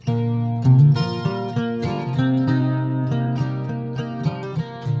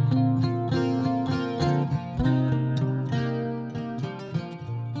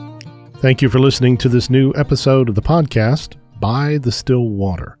Thank you for listening to this new episode of the podcast, By the Still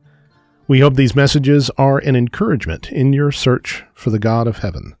Water. We hope these messages are an encouragement in your search for the God of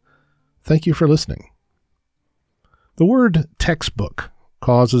heaven. Thank you for listening. The word textbook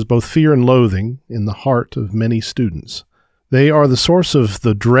causes both fear and loathing in the heart of many students. They are the source of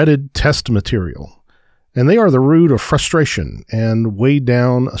the dreaded test material, and they are the root of frustration and weigh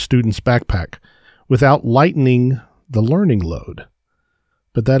down a student's backpack without lightening the learning load.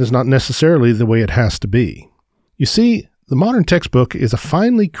 But that is not necessarily the way it has to be. You see, the modern textbook is a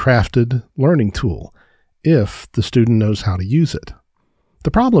finely crafted learning tool if the student knows how to use it.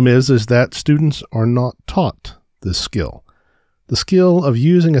 The problem is that students are not taught this skill, the skill of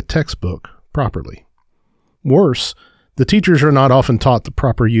using a textbook properly. Worse, the teachers are not often taught the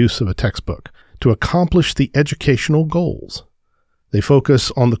proper use of a textbook to accomplish the educational goals. They focus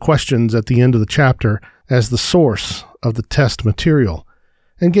on the questions at the end of the chapter as the source of the test material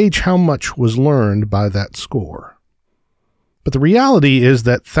and gauge how much was learned by that score. But the reality is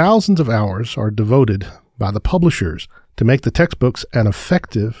that thousands of hours are devoted by the publishers to make the textbooks an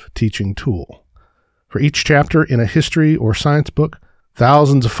effective teaching tool. For each chapter in a history or science book,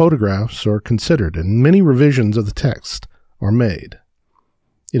 thousands of photographs are considered and many revisions of the text are made.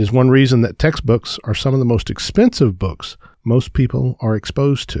 It is one reason that textbooks are some of the most expensive books most people are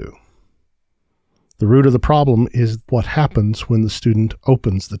exposed to. The root of the problem is what happens when the student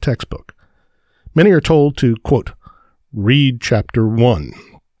opens the textbook. Many are told to, quote, read chapter 1,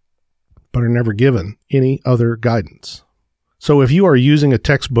 but are never given any other guidance. So if you are using a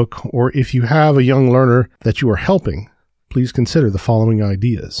textbook or if you have a young learner that you are helping, please consider the following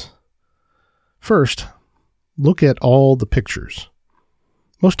ideas. First, look at all the pictures.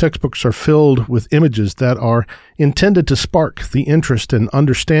 Most textbooks are filled with images that are intended to spark the interest and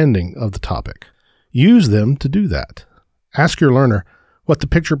understanding of the topic. Use them to do that. Ask your learner what the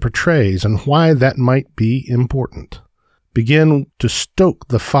picture portrays and why that might be important. Begin to stoke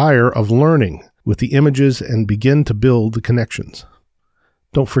the fire of learning with the images and begin to build the connections.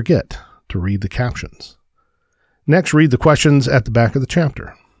 Don't forget to read the captions. Next, read the questions at the back of the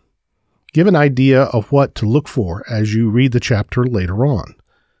chapter. Give an idea of what to look for as you read the chapter later on.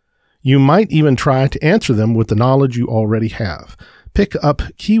 You might even try to answer them with the knowledge you already have. Pick up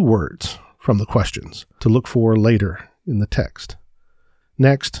keywords from the questions to look for later in the text.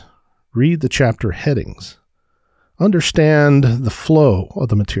 Next, read the chapter headings. Understand the flow of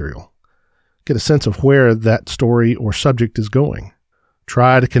the material. Get a sense of where that story or subject is going.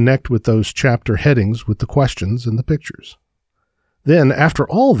 Try to connect with those chapter headings with the questions and the pictures. Then, after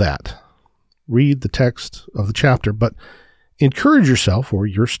all that, read the text of the chapter, but encourage yourself or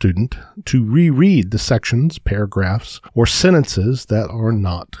your student to reread the sections, paragraphs, or sentences that are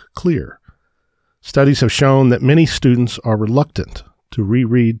not clear. Studies have shown that many students are reluctant to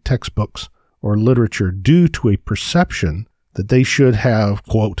reread textbooks or literature due to a perception that they should have,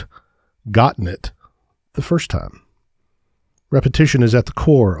 quote, gotten it the first time. Repetition is at the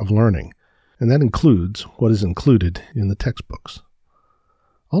core of learning, and that includes what is included in the textbooks.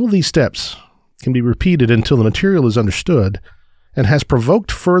 All of these steps can be repeated until the material is understood and has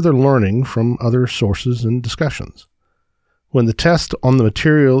provoked further learning from other sources and discussions. When the test on the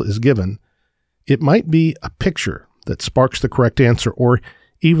material is given, it might be a picture that sparks the correct answer or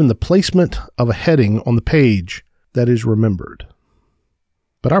even the placement of a heading on the page that is remembered.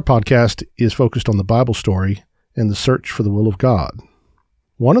 But our podcast is focused on the Bible story and the search for the will of God.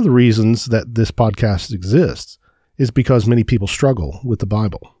 One of the reasons that this podcast exists is because many people struggle with the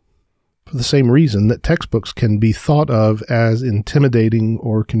Bible. For the same reason that textbooks can be thought of as intimidating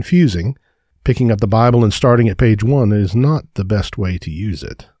or confusing, picking up the Bible and starting at page 1 is not the best way to use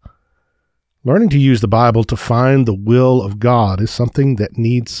it. Learning to use the Bible to find the will of God is something that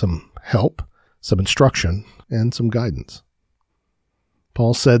needs some help, some instruction, and some guidance.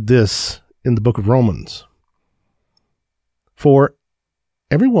 Paul said this in the book of Romans. For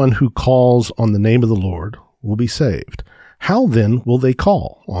everyone who calls on the name of the Lord will be saved. How then will they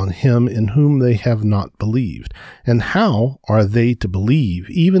call on him in whom they have not believed? And how are they to believe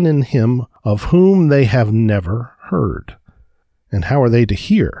even in him of whom they have never heard? And how are they to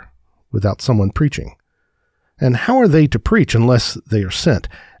hear without someone preaching? And how are they to preach unless they are sent?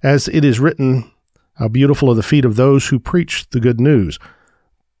 As it is written, how beautiful are the feet of those who preach the good news.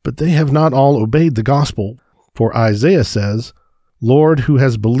 But they have not all obeyed the gospel. For Isaiah says, Lord, who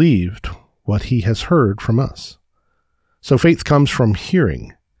has believed what he has heard from us? So faith comes from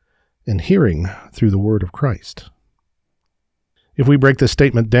hearing, and hearing through the word of Christ. If we break this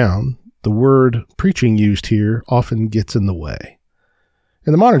statement down, the word preaching used here often gets in the way.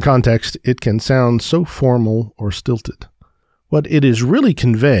 In the modern context, it can sound so formal or stilted. What it is really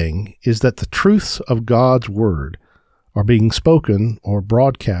conveying is that the truths of God's Word are being spoken or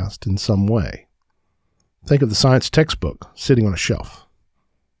broadcast in some way. Think of the science textbook sitting on a shelf.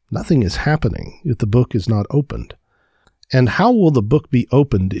 Nothing is happening if the book is not opened. And how will the book be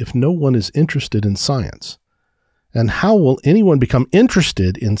opened if no one is interested in science? And how will anyone become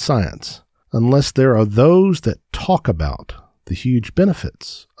interested in science unless there are those that talk about the huge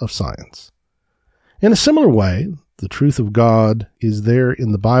benefits of science? In a similar way, the truth of God is there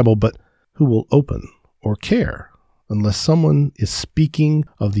in the Bible, but who will open or care unless someone is speaking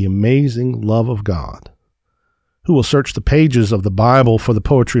of the amazing love of God? Who will search the pages of the Bible for the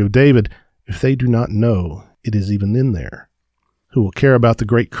poetry of David if they do not know it is even in there? Who will care about the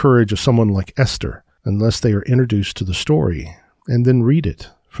great courage of someone like Esther unless they are introduced to the story and then read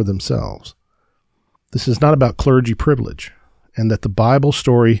it for themselves? This is not about clergy privilege, and that the Bible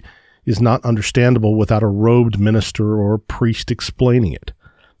story is not understandable without a robed minister or priest explaining it.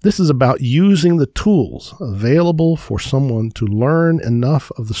 This is about using the tools available for someone to learn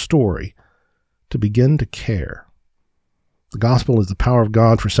enough of the story to begin to care. The gospel is the power of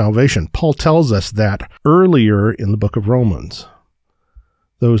God for salvation. Paul tells us that earlier in the book of Romans.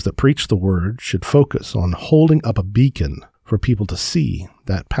 Those that preach the word should focus on holding up a beacon for people to see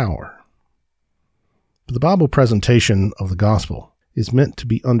that power. But the Bible presentation of the gospel is meant to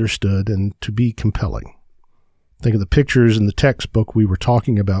be understood and to be compelling. Think of the pictures in the textbook we were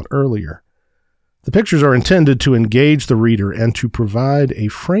talking about earlier. The pictures are intended to engage the reader and to provide a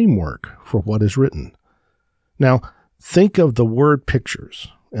framework for what is written. Now, think of the word pictures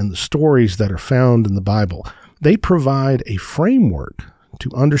and the stories that are found in the Bible. They provide a framework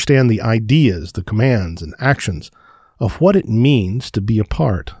to understand the ideas, the commands, and actions of what it means to be a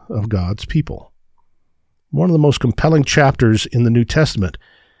part of God's people. One of the most compelling chapters in the New Testament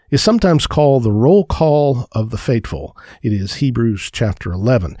is sometimes called the roll call of the faithful. It is Hebrews chapter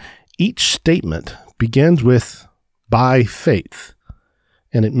 11. Each statement begins with, by faith,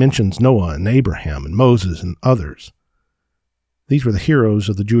 and it mentions Noah and Abraham and Moses and others. These were the heroes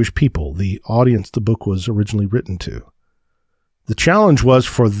of the Jewish people, the audience the book was originally written to. The challenge was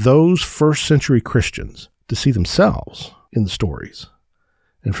for those first century Christians to see themselves in the stories,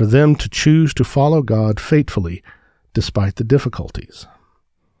 and for them to choose to follow God faithfully despite the difficulties.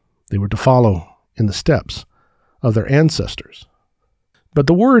 They were to follow in the steps of their ancestors. But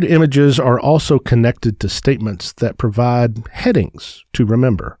the word images are also connected to statements that provide headings to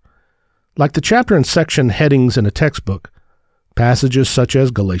remember. Like the chapter and section headings in a textbook, passages such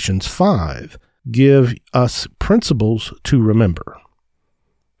as Galatians 5 give us principles to remember.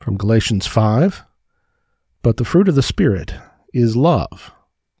 From Galatians 5, but the fruit of the Spirit is love,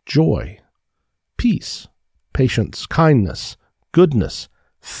 joy, peace, patience, kindness, goodness,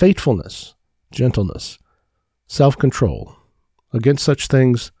 faithfulness, gentleness, self-control. Against such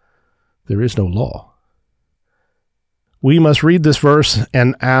things there is no law. We must read this verse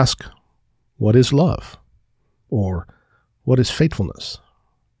and ask, what is love? Or what is faithfulness?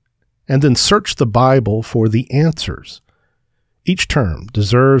 And then search the Bible for the answers. Each term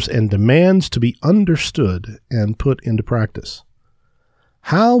deserves and demands to be understood and put into practice.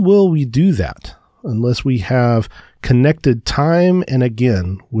 How will we do that unless we have connected time and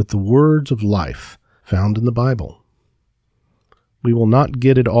again with the words of life found in the Bible? We will not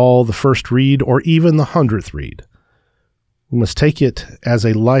get it all the first read or even the 100th read. We must take it as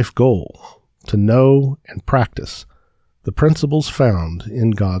a life goal to know and practice the principles found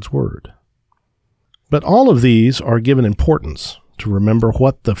in God's Word. But all of these are given importance to remember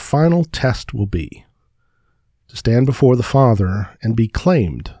what the final test will be: to stand before the Father and be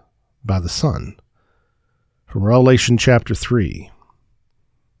claimed by the Son. From Revelation chapter 3,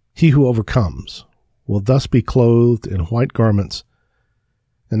 he who overcomes will thus be clothed in white garments,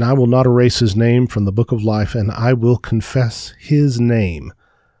 and I will not erase his name from the book of life, and I will confess his name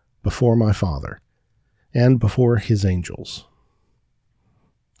before my Father and before his angels.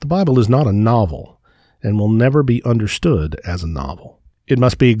 The Bible is not a novel and will never be understood as a novel. It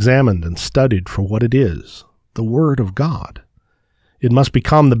must be examined and studied for what it is, the Word of God. It must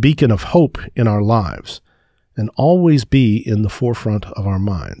become the beacon of hope in our lives and always be in the forefront of our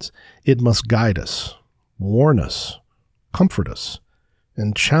minds. It must guide us, warn us, comfort us,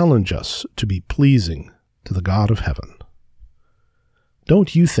 and challenge us to be pleasing to the God of heaven.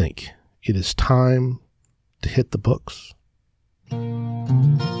 Don't you think it is time to hit the books?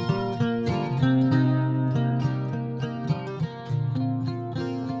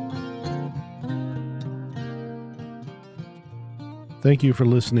 Thank you for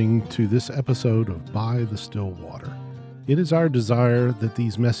listening to this episode of By the Still Water. It is our desire that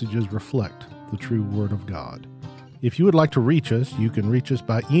these messages reflect the true Word of God. If you would like to reach us, you can reach us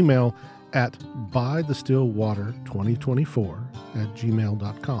by email at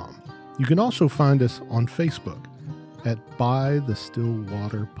bythestillwater2024@gmail.com. You can also find us on Facebook at By the Still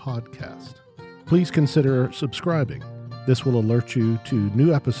Water Podcast. Please consider subscribing. This will alert you to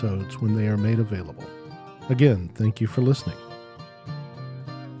new episodes when they are made available. Again, thank you for listening.